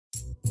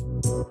Can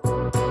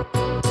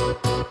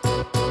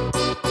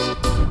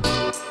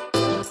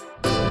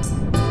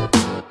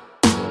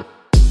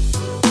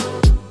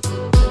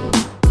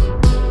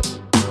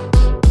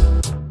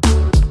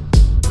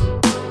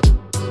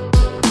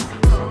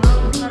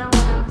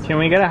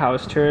we get a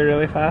house tour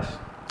really fast?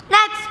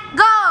 Let's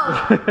go!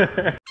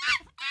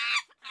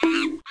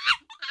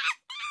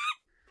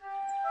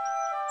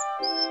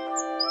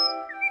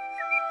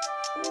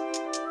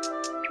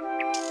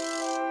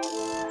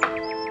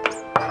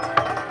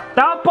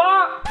 Tao po!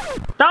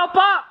 Tao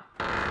po!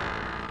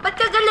 Ba't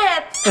ka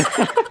galit?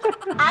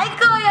 Ay,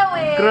 Kuya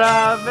Will!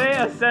 Grabe,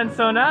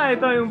 asenso na.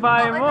 Ito yung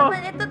bahay mo.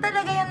 Ito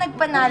talaga yung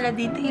nagpanala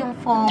dito, yung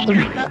phone.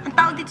 Ang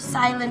tawag dito,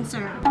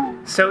 silencer.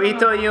 So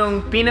ito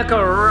yung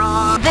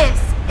pinaka-raw.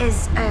 This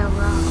is a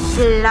raw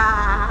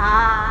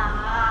vlog.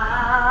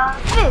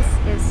 This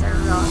is a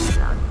raw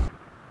vlog.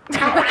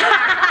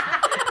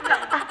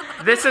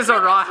 This is a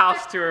raw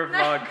house tour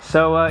vlog.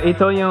 So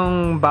ito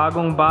yung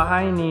bagong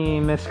bahay ni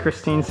Miss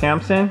Christine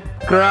Samson.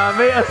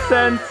 Grabe,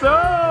 asenso!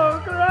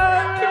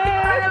 Grabe!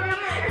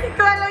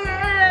 Ikaw lang yung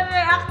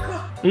react ko.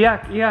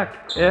 Iyak, iyak.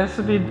 It has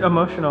to be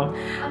emotional.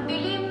 Ang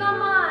dilim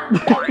naman.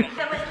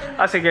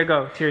 Sige,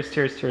 go. Cheers,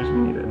 cheers, cheers. We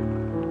need it.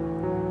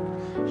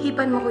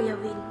 Hipan mo, Kuya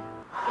Will.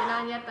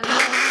 Kailangan niya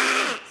talaga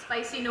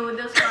spicy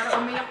noodles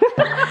para umiyak.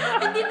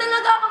 Hindi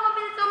talaga ako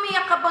mabilis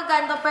umiyak kapag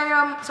ganito,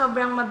 pero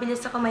sobrang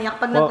mabilis ako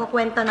umiyak pag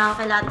nagkukwento na ako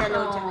kay Ate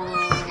Loja.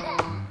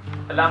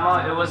 Alam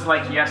mo, it was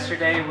like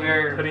yesterday we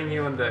were putting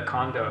you in the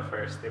condo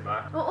first,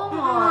 diba? Oo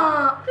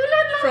nga.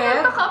 Kailan lang Fair?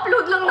 yun?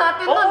 Naka-upload lang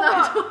natin doon.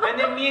 And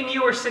then me and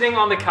you were sitting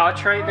on the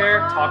couch right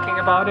there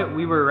talking about it.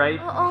 We were right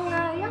Oo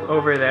nga. Yan.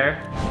 over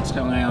there.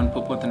 So ngayon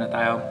pupunta na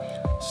tayo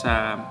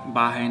sa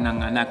bahay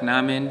ng anak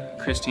namin,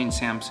 Christine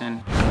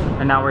Samson.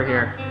 And now we're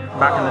here,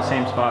 back in the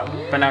same spot.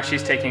 But now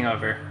she's taking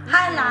over.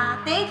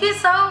 Hala, thank you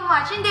so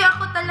much. Hindi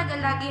ako talaga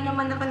lagi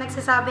naman ako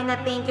nagsasabi na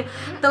thank you.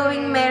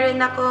 Tuwing meron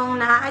akong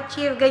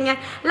na-achieve, ganyan.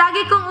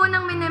 Lagi kong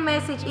unang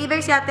mini-message, either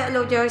si Ate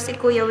Alodia or si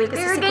Kuya Will.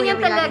 Kasi Pero si ganyan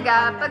Kuya Will talaga,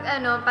 lagi pag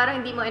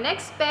parang hindi mo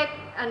in-expect,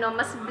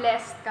 mas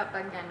blessed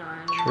kapag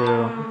gano'n.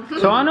 True.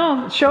 So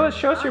ano, show us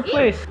your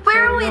place.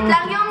 Pero wait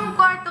lang, yung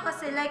kwarto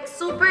kasi like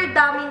super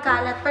daming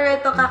kalat. Pero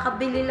ito,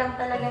 kakabili lang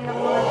talaga ng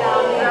mga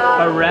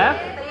gamit. A ref?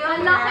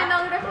 Ang laki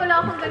ng ref, wala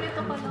akong ganito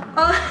ko lang.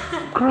 Oh.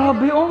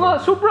 Grabe, oo nga,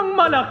 sobrang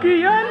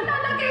malaki yan.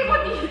 Lalagay mo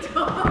dito.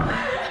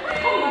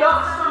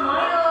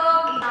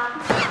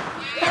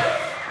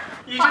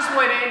 You just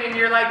went in and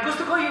you're like,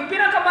 gusto ko yung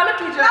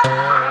pinakamalaki dyan.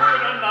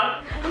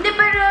 Hindi,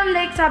 pero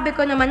like sabi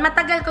ko naman,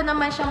 matagal ko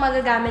naman siyang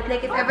magagamit.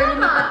 Like if ever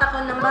lumipat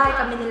ako ng bahay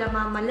kami nila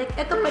mama, like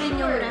ito pa rin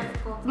yung ref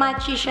ko.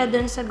 Matchy siya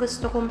dun sa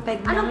gusto kong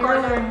peg. Anong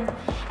color?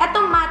 Ito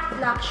matte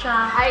black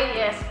siya. Ay,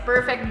 yes.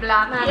 Perfect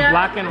black.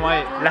 Black and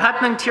white.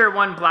 Lahat ng tier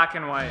 1 black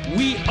and white.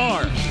 We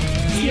are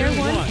Tier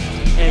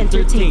 1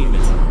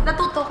 Entertainment.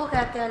 Natuto ko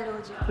kay Ate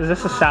Alodia. Is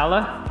this a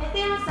sala? Ito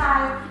yung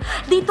sal.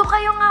 Dito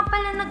kayo nga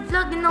pala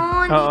nag-vlog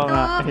noon. Oo Dito.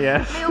 nga,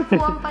 yes. May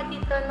upuan pa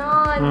dito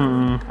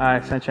noon.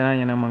 Sensya na,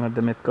 yan ang mga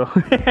damit ko.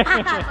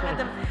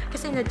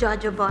 Kasi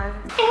na-Jojo bar.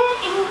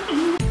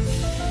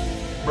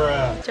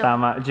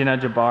 Tama, Gina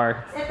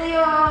Jabbar. Ito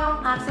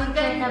yung accent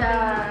chair na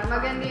Maganda.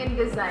 Maganda yung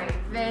design.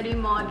 Very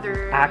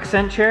modern.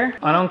 Accent chair?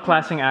 Anong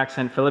klaseng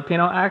accent?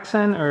 Filipino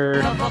accent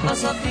or?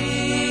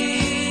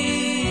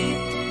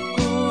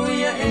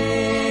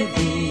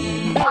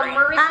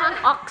 American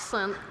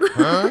accent.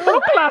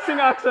 Anong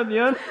klaseng accent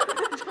yun?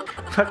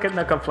 Bakit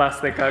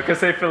naka-plastic ka?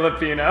 Kasi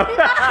Filipino.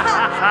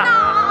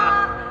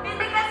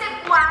 Hindi kasi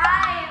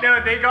white. No,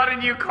 they got a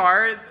new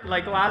car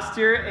like last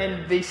year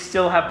and they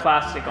still have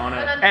plastic on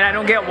it. And I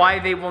don't get why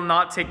they will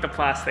not take the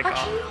plastic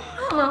off.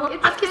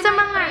 Aki sa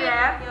mga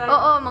ref.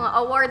 Oo, mga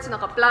awards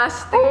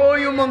naka-plastic. Oh,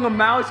 yung mga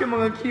mouse, yung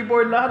mga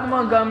keyboard, lahat ng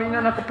mga gamit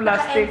na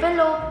naka-plastic.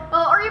 Envelope.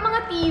 Or yung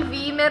mga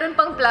TV, meron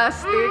pang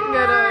plastic.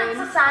 Ganun.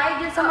 Sa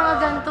side, yun sa mga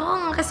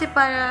gantong. Kasi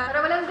para...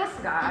 Para walang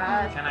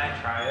gasgas. Can I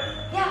try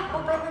it? Yeah,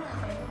 open na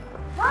natin.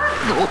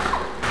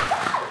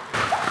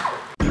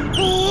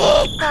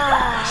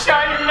 Siya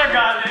yung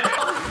nagalit.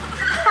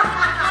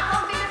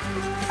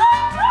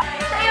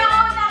 Sa'yo,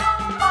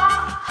 nakakong po.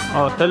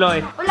 Oh,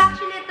 tuloy. Wala,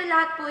 actually, ito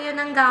lahat po yun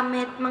ang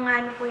gamit. Mga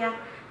ano po yan.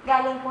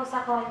 Galing po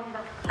sa condo.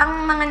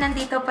 Ang mga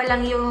nandito pa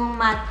lang yung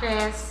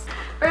mattress.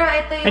 Pero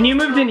ito yung... And you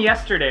moved in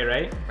yesterday,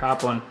 right?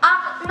 Kapon.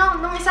 No,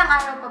 nung isang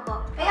araw pa po.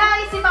 Eh,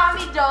 ay, si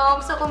Mami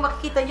Jom. So, kung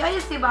makikita nyo, ay,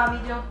 si Mami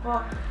Jom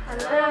po.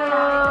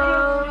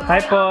 Hello!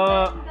 Hi po!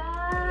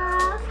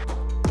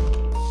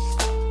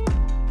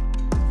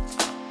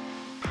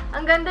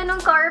 Ang ganda ng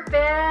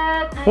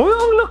carpet. Oh,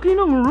 ang laki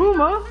ng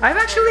room, ah! I've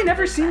actually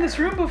never seen this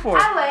room before.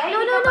 Ah, well,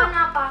 No, hindi no, ka pa no.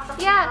 napasok.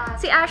 Yeah,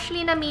 si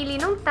Ashley namili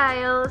ng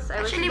tiles.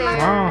 I was Actually, there.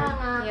 maganda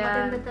nga.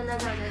 Yeah. Maganda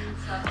talaga.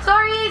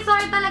 Sorry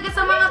talaga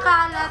sa mga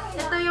kalat.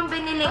 Ito yung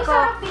binili Ang ko.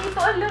 sarap dito,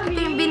 alam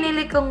Ito yung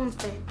binili kong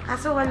te.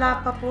 Kaso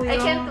wala pa po yung... I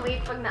can't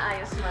wait pag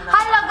naayos mo na.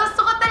 Hala,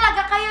 gusto ko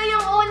talaga kayo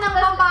yung unang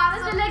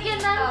babasa. Lalagyan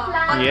ng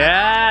plant.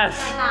 Yes!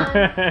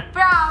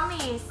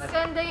 Promise.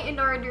 Maganda yung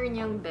in-order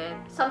niyang bed.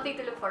 Something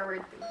to look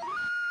forward to.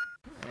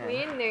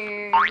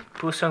 Winner.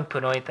 Pusong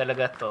Pinoy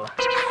talaga to.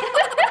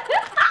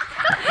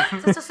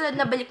 Sa susunod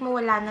na balik mo,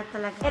 wala na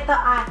talaga. Ito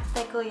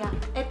ate, kuya.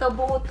 Ito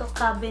buo to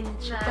cabinet.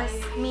 Tapos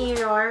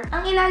mirror.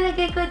 Ang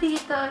ilalagay ko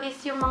dito is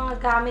yung mga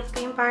gamit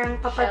ko, yung parang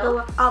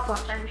papagawa. Opo.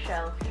 Parang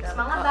shelf.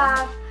 Mga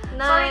bag.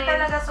 Nice. Sorry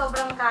talaga,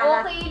 sobrang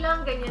kalat. Okay lang,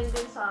 ganyan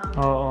din sa akin.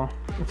 Oo.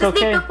 It's Tapos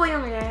okay. dito po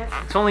yung ref.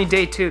 It's only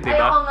day 2, Ayoko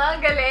diba? nga,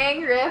 galing,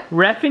 ref.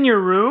 Ref in your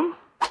room?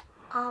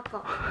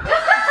 Opo.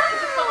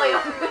 Gusto ko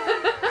yun.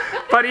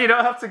 But you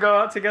don't have to go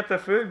out to get the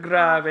food.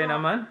 Grabe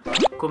naman.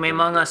 Kung may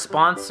mga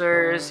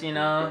sponsors, you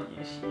know,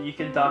 you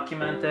can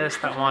document this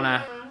that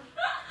wanna,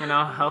 you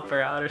know, help her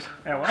out or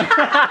something.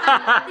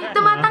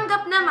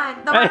 Tumatanggap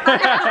naman.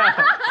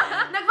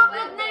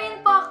 Nagpa-plug na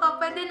rin po ako.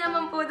 Pwede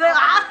naman po doon.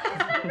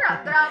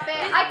 Grabe.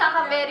 Ay,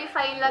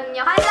 kaka-verify lang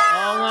niya. Hala!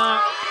 Oo nga.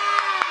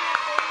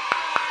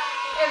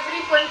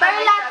 Every punta Pero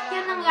may lahat tanong.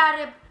 yun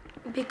nangyari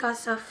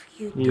because of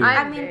you. You.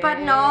 I mean, pa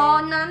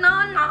no. Ganun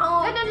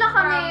lang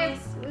kami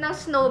ng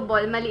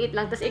snowball, maliit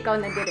lang, tapos ikaw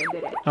na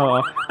dire-dire. Oh,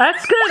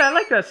 that's good. I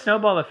like that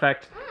snowball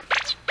effect.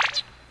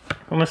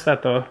 Kumusta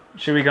to?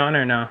 Should we go on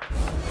or no?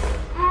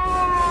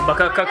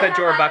 Baka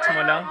kaka-Jorbax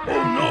mo lang?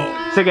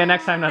 Sige,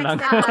 next time na lang.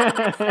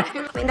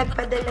 May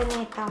nagpadala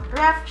nito.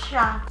 Ref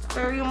siya.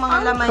 Pero yung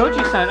mga laman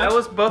Koji-san. That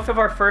was both of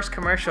our first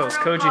commercials.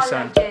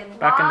 Koji-san.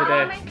 Back in the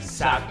day.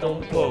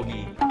 Saktong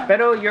pogi.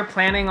 Pero you're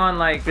planning on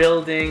like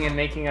building and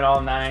making it all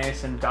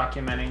nice and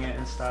documenting it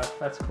and stuff.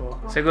 That's cool.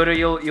 Siguro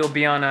you'll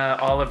be on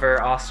Oliver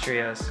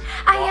Austria's.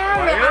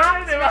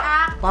 Ayan,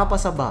 react.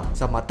 Papasabak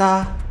sa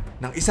mata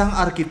ng isang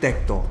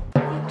arkitekto.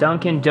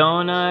 Dunkin'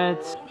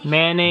 Donuts,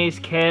 mayonnaise,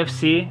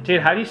 KFC.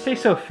 Dude, how do you stay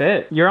so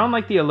fit? You're on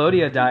like the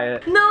Elodia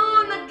diet. No,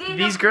 nag-gain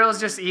These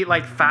girls just eat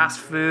like fast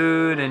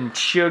food and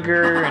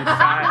sugar and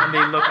fat and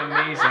they look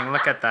amazing.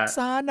 Look at that.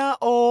 Sana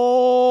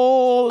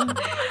all!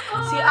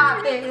 Si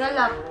ate,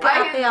 nalap.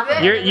 Ate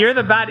ako. You're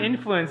the bad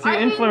influence. You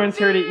influence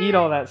her to eat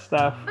all that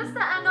stuff. Basta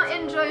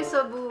enjoy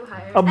sa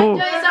buhay. Abu.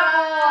 Enjoy sa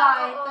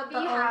buhay. Be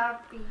Totoo.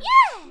 happy.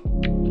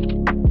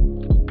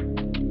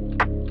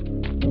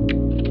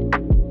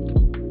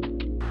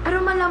 Pero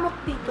malamok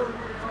dito.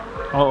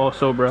 Oo,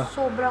 sobra.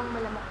 Sobrang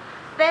malamok.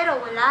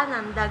 Pero wala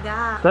nang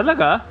daga.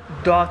 Talaga?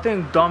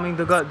 Dating daming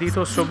daga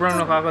dito, sobrang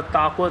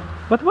nakakatakot.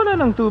 Ba't wala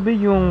ng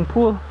tubig yung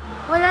pool?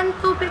 Walang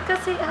tubig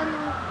kasi kalang.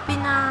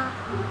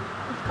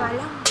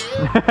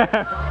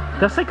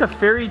 That's like a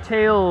fairy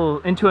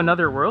tale into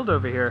another world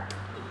over here.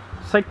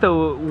 It's like the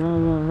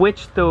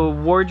witch, the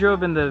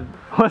wardrobe, and the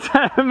what's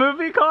that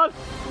movie called?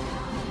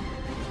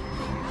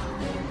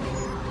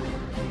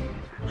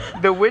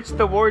 The witch,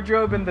 the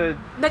wardrobe, and the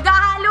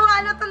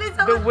Nagahalo-halo tuloy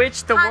sa the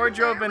witch, the hunter,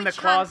 wardrobe, and the witch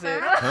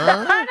closet.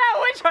 hunter. Not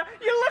witch hunter.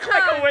 You look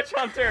like a witch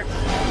hunter.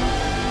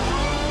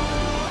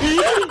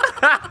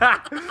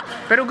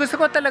 Pero gusto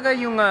ko talaga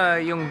yung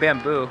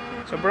bamboo.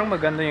 Sobrang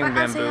maganda yung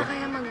Parang bamboo. saya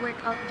kaya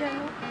mag-workout dyan,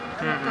 no?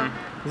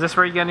 Is this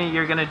where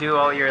you're gonna do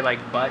all your like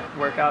butt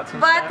workouts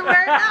and But stuff?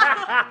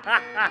 workout!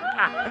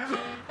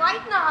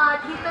 Right na,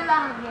 dito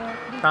lang.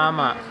 Dito.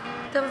 Tama.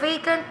 Ito,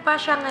 vacant pa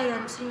siya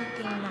ngayon, so yung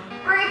tingnan.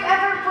 Or if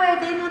ever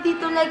pwede, no,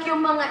 dito like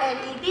yung mga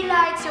LED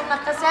lights, yung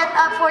naka-set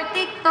up for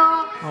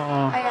TikTok.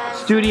 Oo. Ayan.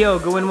 Studio,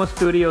 gawin mo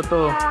studio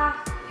to.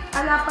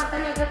 Ala pa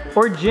talaga to.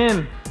 Or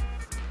gym.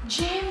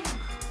 Gym.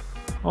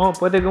 Oh,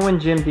 pwede gawin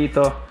gym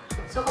dito.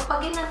 So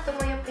kapag ginanto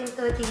mo yung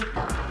pinto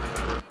dito,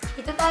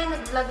 dito tayo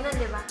nag-vlog na,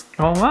 di ba?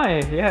 Oo nga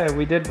eh. Yeah,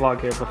 we did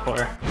vlog here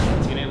before.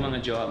 Sino yung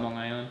mga jowa mo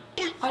ngayon?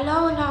 Ala,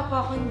 wala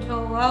pa akong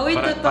jowa. Uy,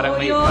 Parang totoo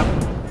may- yun.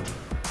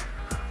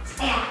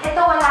 Ayan, ito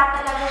wala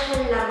talaga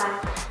siyang laman.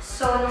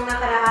 So, nung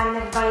nakaraan,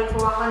 nag-buy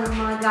po ako ng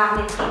mga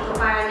gamit dito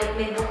para like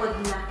may bukod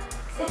na.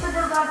 Ito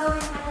daw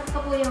gagawin natin ito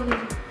po yung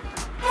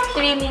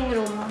streaming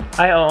room.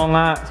 Ay, oo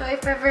nga. So,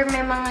 if ever may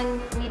mga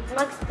need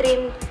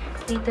mag-stream,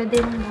 dito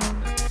din mo.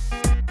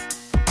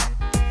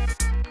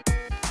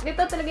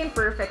 Dito talaga yung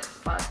perfect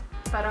spot.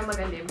 Para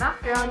maganda yung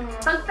background.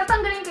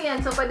 Tatanggalin ko yan,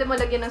 so pwede mo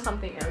lagyan ng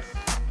something else.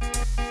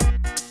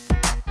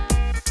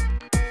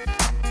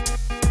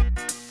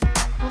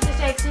 Ang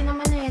sexy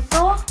naman na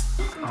ito.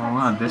 Oo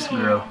nga, this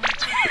girl.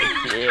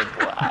 Yeah,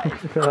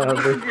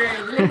 boy.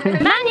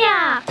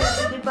 Mania!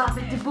 Diba?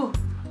 Diba?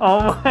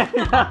 Oh my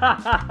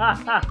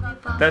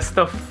god. That's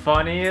the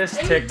funniest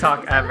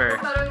TikTok ever.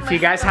 If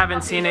you guys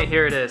haven't seen it,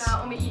 here it is.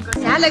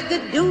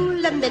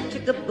 Salagadoola,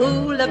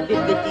 metchagaboola,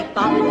 bibbidi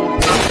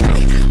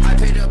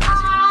bobbidi.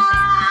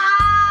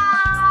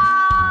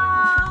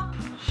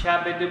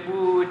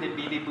 Shabba-daboo,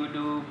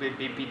 dibidi-boo-doo,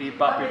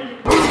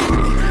 bibidi-boppidi.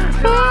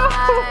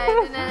 Ay,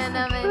 na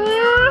naman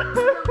yun.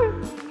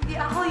 Hindi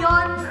ako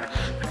yun.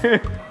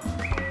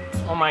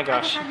 Oh my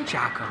gosh,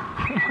 Jacko.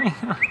 Oh my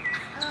god.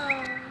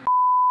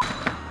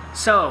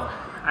 So,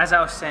 as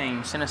I was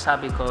saying,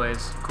 sinasabi ko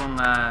is kung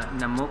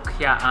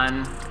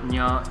namukyaan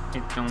nyo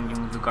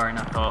yung lugar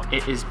na to,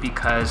 it is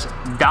because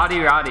Dottie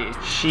Roddy,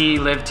 she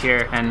lived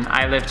here and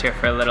I lived here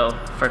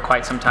for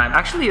quite some time.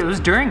 Actually, it was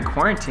during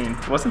quarantine.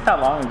 It wasn't that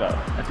long ago,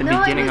 at the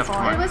beginning of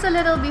quarantine. It was a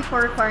little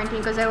before quarantine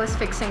because I was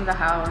fixing the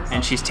house.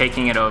 And she's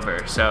taking it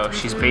over, so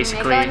she's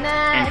basically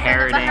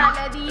inheriting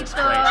this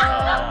place.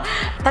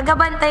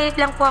 Tagabantay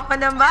lang po ako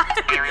ng bahay.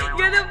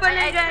 Ganun pala.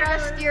 I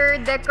trust your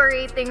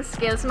decorating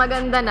skills.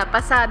 Maganda na,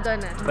 pasado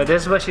na. But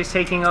this is what she's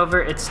taking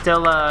over. It's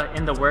still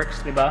in the works,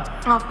 diba?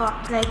 Opo,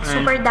 like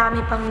super dami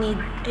pang need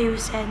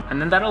ayusin.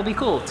 And then that'll be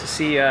cool to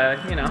see,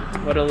 you know,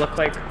 what it'll look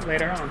like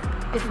later on.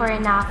 Before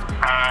and after.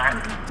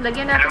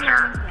 Lagyan natin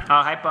ng...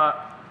 Oh, hi po.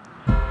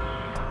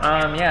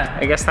 Yeah,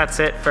 I guess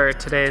that's it for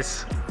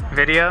today's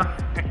video.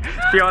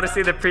 If you want to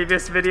see the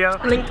previous video,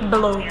 Link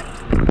below.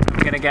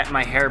 I'm gonna get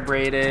my hair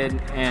braided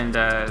and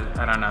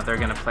I don't know, they're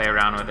gonna play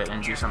around with it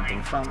and do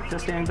something fun.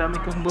 Kasi ang dami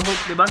kong buhok,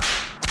 diba?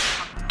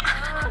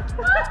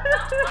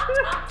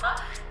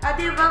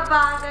 Diba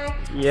bagay?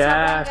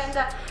 Yes. Sobrang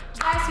ganda.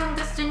 Guys, kung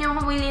gusto nyo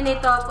humili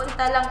nito,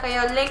 punta lang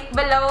kayo. Link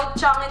below,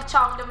 Chong and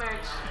Chong the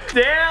merch.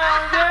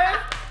 Damn, dude!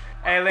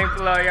 Hey, link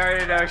below, you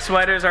already know.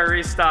 Sweaters are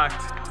restocked.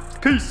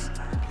 Peace!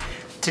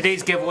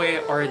 Today's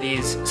giveaway are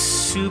these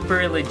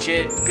super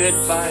legit good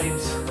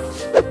vibes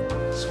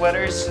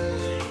sweaters.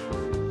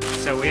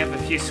 So we have a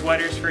few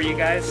sweaters for you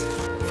guys.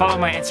 Follow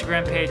my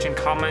Instagram page and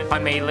comment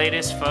on my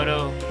latest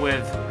photo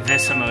with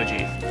this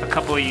emoji. A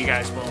couple of you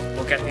guys will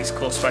get these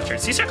cool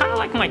sweatshirts. These are kind of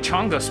like my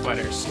Chongo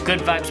sweaters.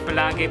 Good vibes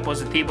palagi,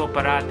 positivo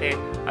parate.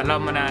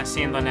 Alam mo na,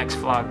 see you in the next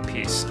vlog.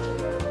 Peace.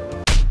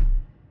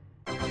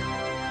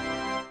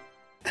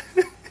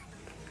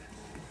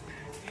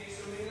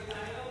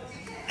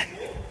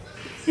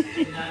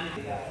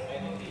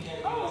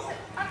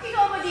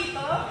 Ikaw ba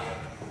dito?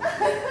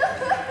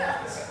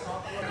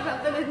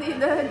 Kapalad ni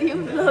Daddy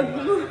yung vlog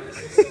mo.